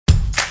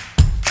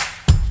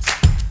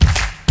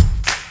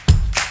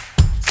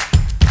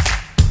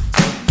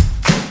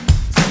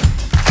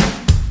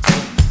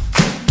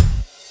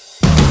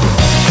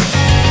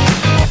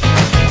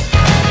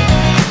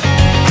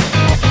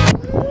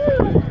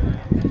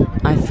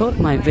thought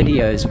my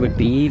videos would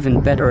be even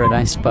better at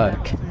I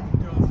spoke.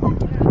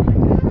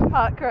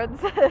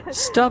 Parkruns.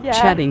 Stop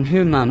chatting,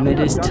 Humum, it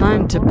is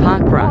time to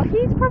parkrun.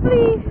 He's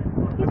probably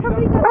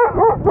got...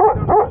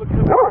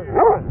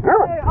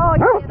 Oh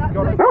yeah,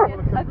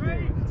 that's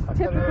a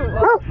typical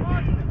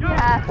one.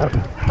 Yeah.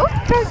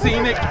 Oh,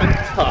 scenic and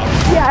tough.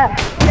 Yeah,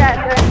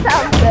 no, it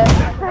sounds it.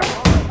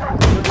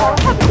 Oh,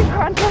 have a good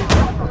run.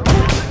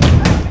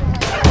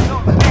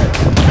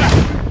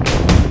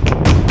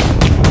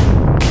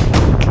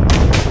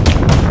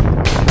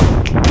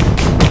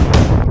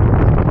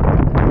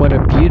 What a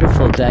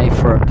beautiful day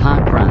for a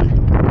parkrun,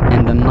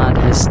 and the mud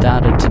has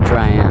started to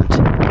dry out.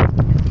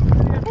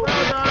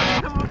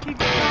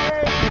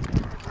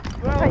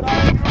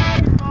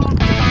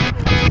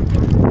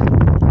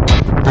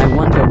 I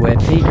wonder where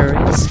Peter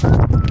is.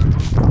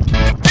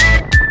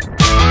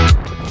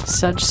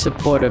 Such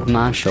supportive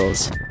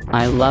marshals.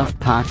 I love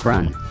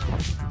parkrun.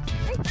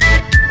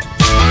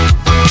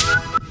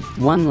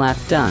 1 lap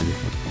done.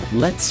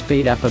 Let's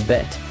speed up a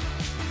bit.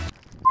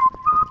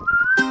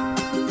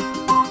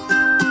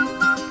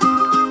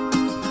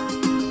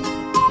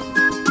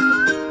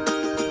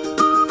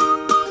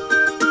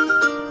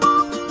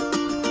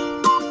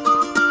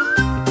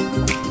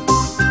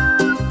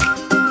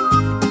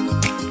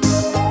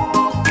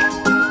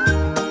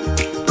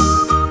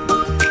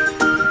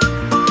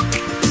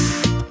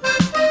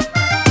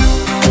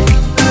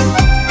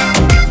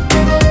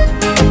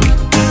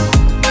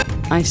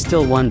 I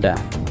still wonder,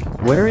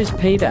 where is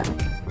Peter?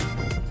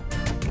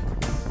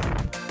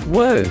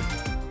 Whoa!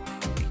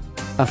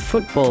 A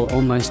football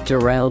almost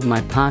derailed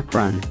my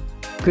parkrun.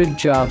 Good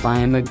job, I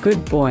am a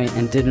good boy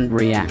and didn't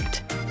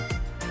react.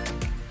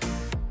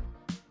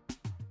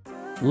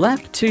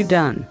 Lap 2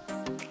 done.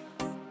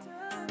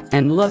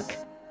 And look,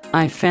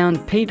 I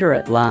found Peter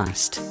at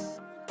last.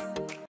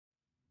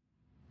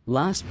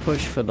 Last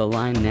push for the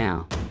line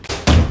now.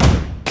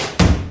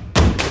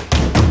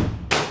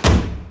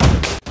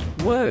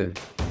 Whoa!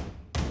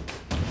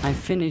 I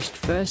finished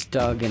first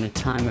dog in a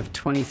time of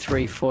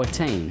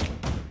 23:14.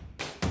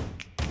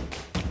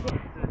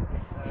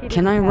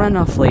 Can I run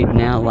off lead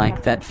now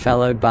like that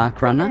fellow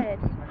Barkrunner?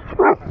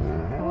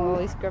 Oh,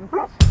 he's grumpy.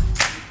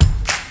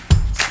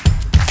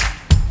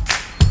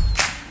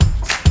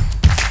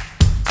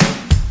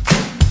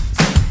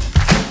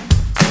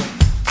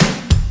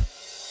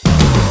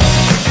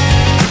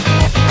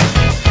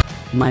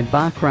 My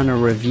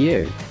Barkrunner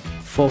review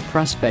for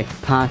Prospect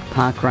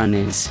Parkrun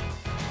is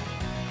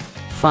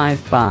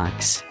 5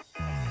 barks.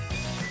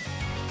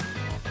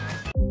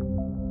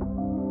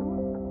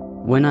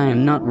 When I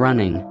am not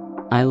running,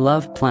 I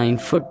love playing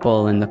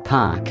football in the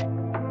park.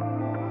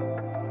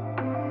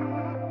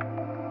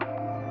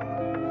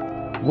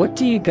 What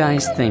do you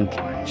guys think?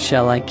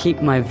 Shall I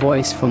keep my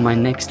voice for my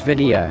next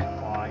video?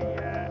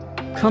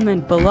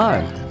 Comment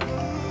below.